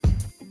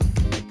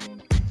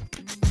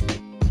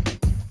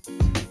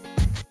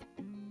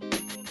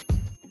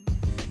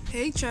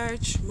Hey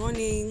church,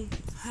 morning.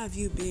 How have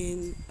you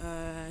been?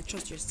 I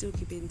trust you're still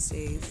keeping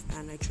safe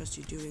and I trust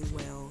you're doing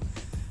well.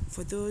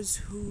 For those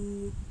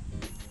who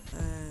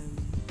um,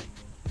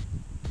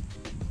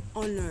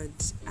 honored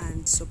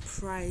and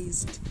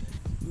surprised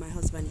my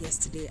husband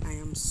yesterday, I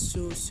am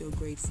so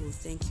grateful.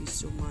 Thank you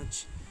so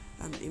much.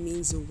 It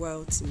means the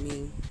world to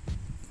me.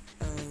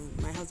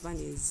 My husband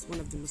is one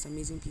of the most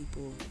amazing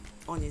people,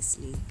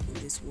 honestly, in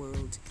this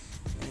world.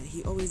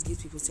 He always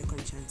gives people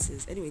second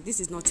chances. Anyway, this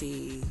is not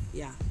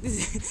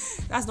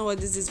that's not what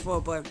this is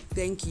for, but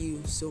thank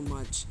you so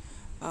much.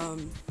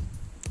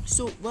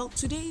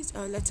 Today's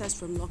letters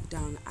from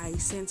lockdown, I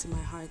sense in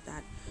my heart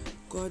that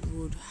God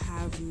would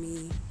have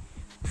me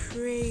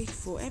pray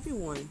for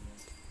everyone,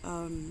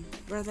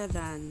 rather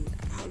than,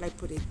 how will I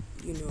put it,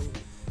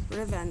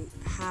 rather than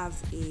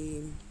have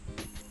a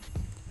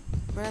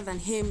rather than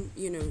him,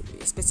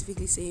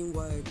 specifically saying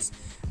words.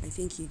 I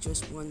think he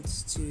just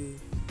wants to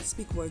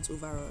speak words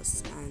over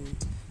us,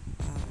 and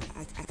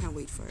I can't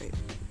wait for it.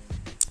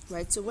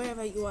 Right. So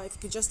wherever you are, if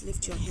you could just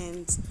lift your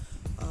hands,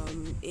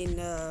 in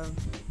a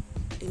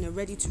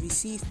ready to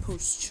receive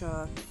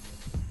posture.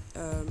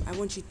 I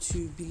want you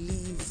to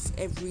believe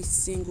every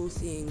single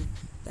thing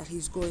that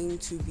he's going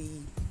to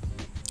be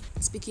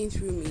speaking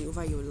through me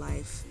over your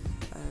life.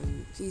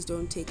 Please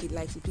don't take it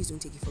lightly. Please don't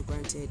take it for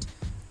granted,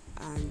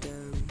 and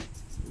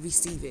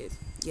receive it.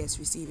 Yes,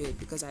 receive it,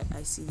 because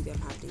I see them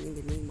happening in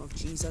the name of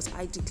Jesus.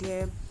 I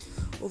declare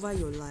over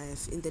your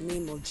life in the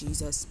name of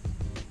Jesus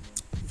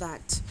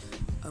that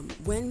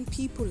when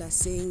people are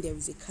saying there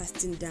is a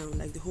casting down,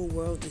 like the whole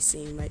world is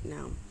saying right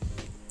now,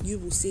 you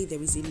will say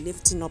there is a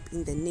lifting up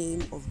in the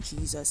name of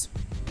Jesus.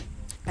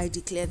 I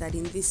declare that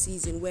in this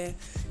season where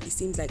it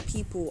seems like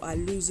people are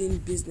losing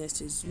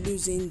businesses,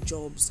 losing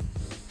jobs,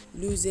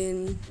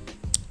 losing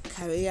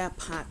career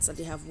paths that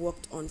they have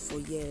worked on for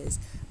years,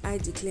 I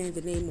declare in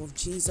the name of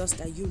Jesus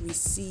that you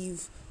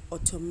receive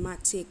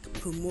automatic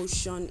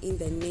promotion in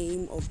the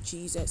name of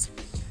Jesus.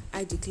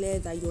 I declare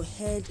that your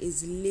head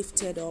is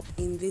lifted up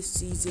in this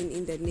season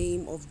in the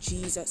name of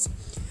Jesus.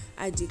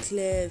 I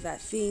declare that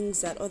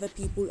things that other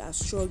people are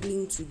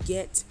struggling to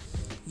get,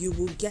 you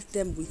will get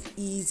them with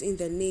ease in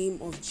the name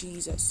of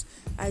Jesus.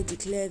 I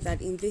declare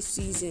that in this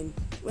season,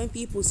 when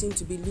people seem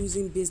to be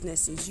losing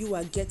businesses, you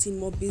are getting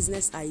more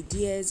business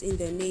ideas in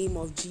the name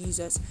of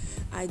Jesus.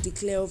 I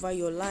declare over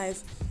your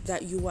life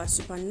that you are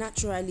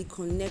supernaturally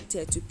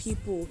connected to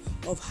people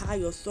of high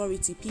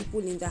authority, people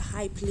in the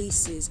high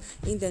places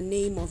in the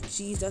name of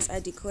Jesus. I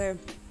declare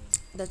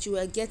that you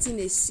are getting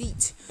a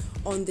seat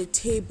on the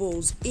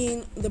tables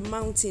in the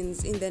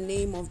mountains in the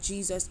name of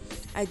Jesus.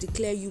 I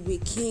declare you a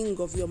king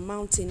of your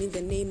mountain in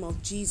the name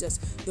of Jesus.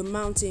 The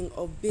mountain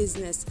of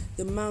business,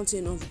 the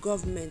mountain of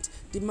government,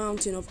 the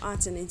mountain of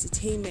art and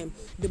entertainment,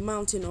 the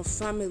mountain of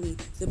family,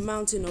 the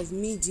mountain of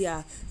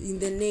media. In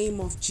the name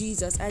of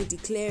Jesus, I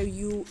declare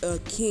you a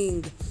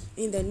king.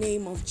 In the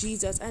name of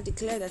Jesus, I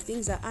declare that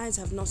things that eyes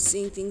have not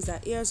seen, things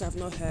that ears have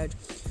not heard,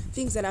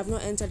 things that have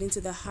not entered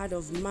into the heart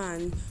of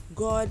man,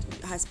 God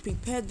has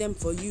prepared them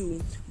for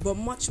you. But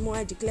much more,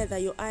 I declare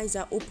that your eyes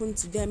are open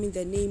to them in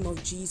the name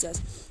of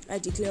Jesus. I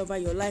declare over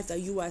your life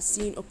that you are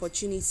seeing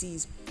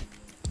opportunities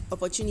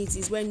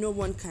where no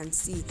one can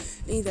see.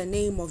 In the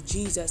name of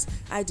Jesus,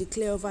 I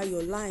declare over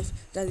your life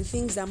that the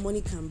things that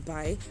money can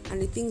buy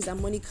and the things that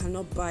money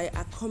cannot buy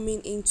are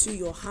coming into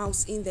your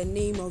house in the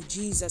name of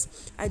Jesus.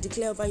 I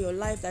declare over your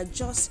life that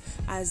just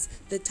as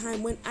the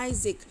time when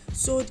Isaac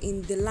sowed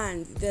in the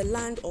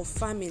land of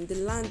famine, the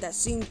land that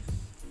seemed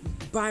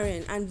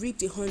barren, and reaped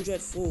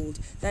 100-fold,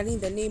 that in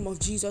the name of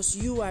Jesus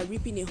you are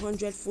reaping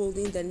 100-fold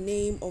in the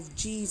name of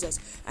Jesus.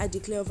 I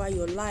declare over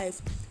your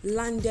life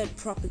landed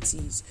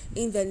properties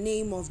in the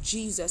name of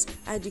Jesus.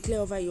 I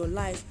declare over your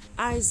life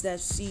eyes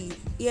that see,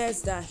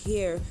 ears that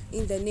hear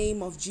in the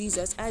name of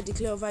Jesus. I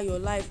declare over your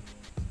life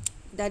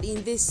that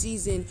in this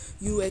season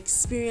you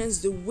experience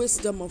the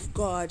wisdom of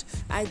God.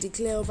 I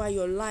declare over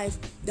your life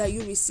that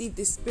you receive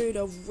the spirit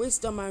of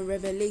wisdom and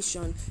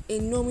revelation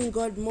in knowing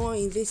God more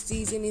in this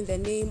season in the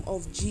name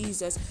of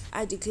Jesus.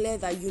 I declare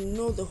that you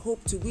know the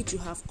hope to which you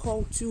have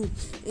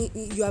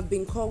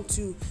been called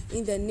to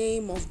in the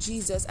name of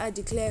Jesus. I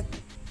declare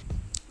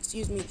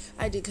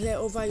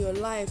over your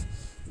life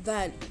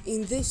that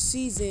in this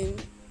season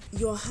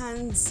your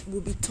hands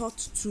will be taught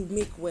to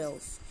make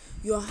wealth.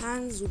 Your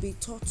hands will be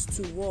taught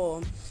to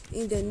war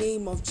in the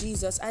name of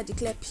Jesus. I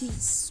declare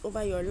peace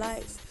over your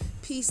life,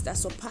 peace that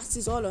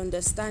surpasses all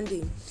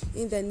understanding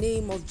in the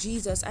name of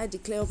Jesus. I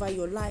declare over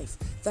your life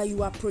that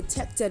you are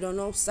protected on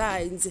all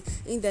sides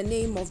in the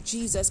name of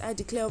Jesus. I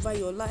declare over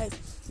your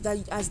life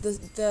that as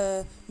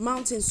the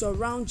mountains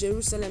surround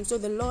Jerusalem, so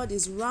the Lord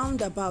is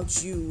round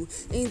about you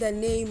in the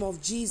name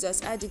of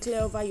Jesus. I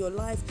declare over your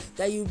life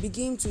that you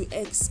begin to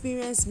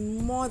experience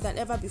more than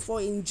ever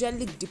before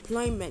angelic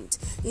deployment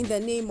in the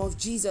name of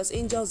Jesus.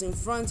 Angels in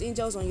front,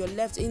 angels on your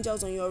left,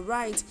 angels on your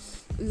right,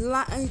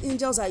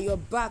 angels at your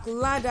back,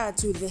 ladder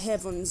to the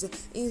heavens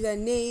in the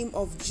name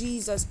of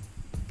Jesus.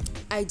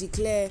 I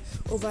declare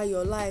over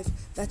your life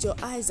that your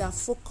eyes are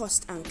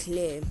focused and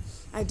clear.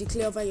 I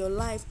declare over your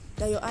life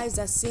that your eyes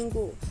are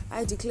single.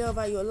 I declare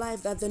over your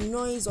life that the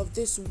noise of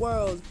this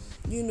world,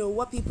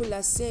 what people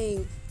are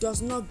saying,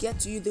 does not get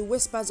to you. The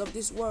whispers of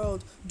this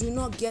world do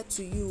not get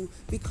to you,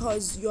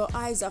 because your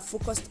eyes are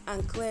focused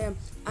and clear,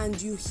 and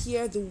you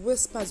hear the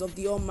whispers of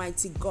the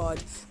Almighty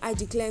God. I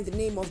declare in the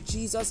name of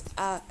Jesus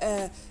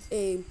an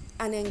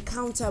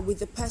encounter with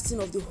the person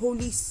of the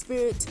Holy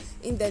Spirit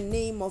in the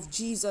name of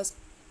Jesus.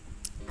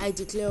 I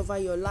declare over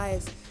your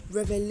life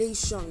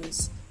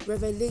revelations.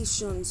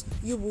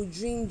 You will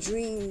dream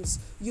dreams,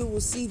 you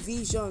will see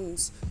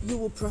visions, you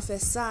will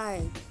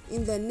prophesy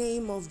in the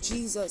name of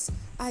Jesus.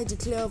 I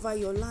declare over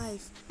your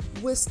life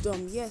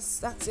wisdom. Yes,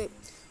 that's it.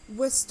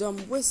 Wisdom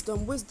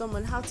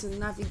on how to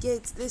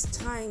navigate these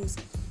times.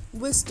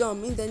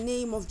 Wisdom in the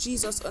name of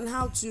Jesus on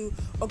how to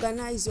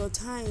organize your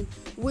time.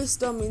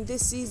 Wisdom in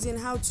this season,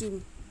 how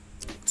to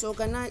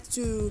organize,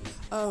 to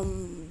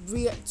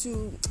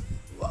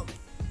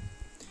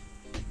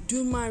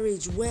do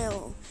marriage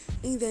well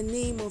in the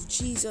name of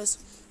Jesus.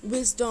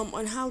 Wisdom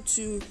on how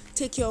to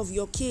take care of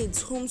your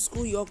kids,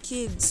 homeschool your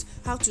kids,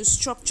 how to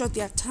structure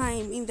their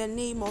time in the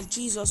name of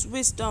Jesus.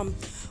 Wisdom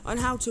on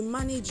how to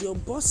manage your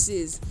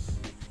bosses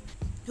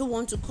who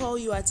want to call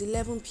you at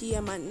 11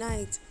 p.m. at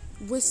night.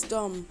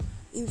 Wisdom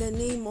in the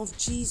name of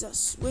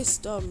Jesus.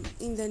 Wisdom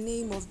in the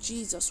name of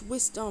Jesus.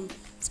 Wisdom.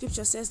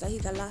 Scripture says that he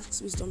that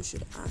lacks wisdom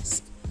should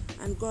ask,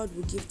 and God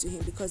will give to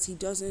him, because he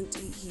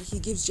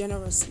gives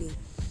generously.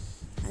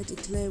 I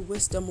declare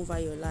wisdom over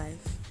your life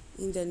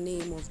in the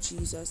name of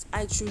Jesus.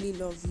 I truly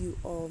love you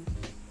all,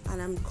 and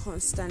I'm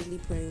constantly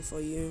praying for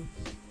you.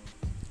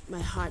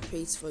 My heart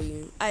prays for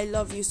you. I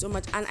love you so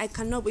much, and I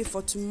cannot wait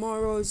for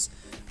tomorrow's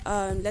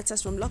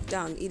letters from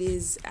lockdown.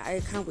 I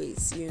can't wait.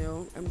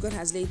 God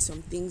has laid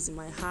some things in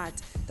my heart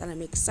that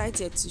I'm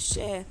excited to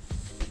share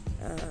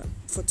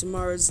for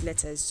tomorrow's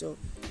letters. So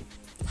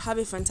have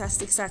a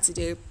fantastic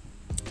Saturday,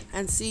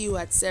 and see you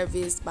at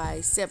service by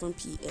 7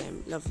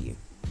 p.m. Love you.